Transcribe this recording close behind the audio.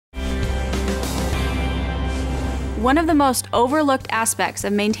One of the most overlooked aspects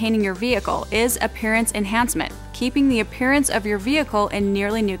of maintaining your vehicle is appearance enhancement, keeping the appearance of your vehicle in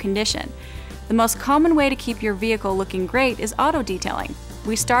nearly new condition. The most common way to keep your vehicle looking great is auto detailing.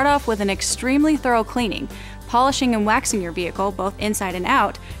 We start off with an extremely thorough cleaning, polishing and waxing your vehicle both inside and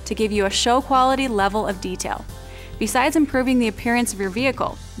out to give you a show quality level of detail. Besides improving the appearance of your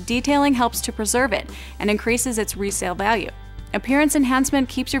vehicle, detailing helps to preserve it and increases its resale value. Appearance enhancement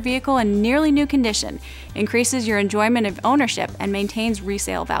keeps your vehicle in nearly new condition, increases your enjoyment of ownership, and maintains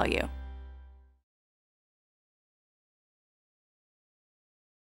resale value.